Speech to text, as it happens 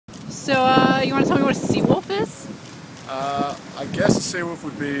So, you want to tell me what a sea wolf is? I guess a sea wolf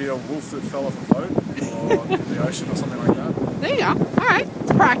would be a wolf that fell off a boat or in the ocean or something like that. There you go. Alright,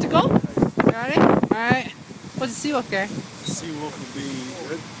 it's practical. Ready? Alright. What's a sea wolf, Gary? Sea wolf would be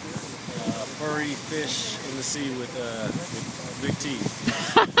a furry fish in the sea with big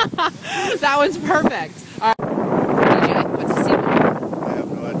teeth. That one's perfect. DJ, what's a sea wolf? I have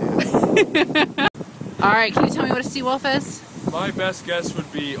no idea. Alright, can you tell me what a sea wolf is? My best guess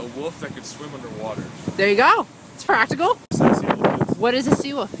would be a wolf that could swim underwater. There you go. It's practical. That's What is a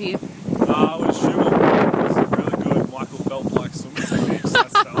sea wolf, Pete? with swimming. It's a really good Michael Phelps-like swimming techniques.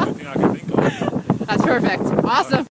 That's the only thing I can think of. That's perfect. Awesome.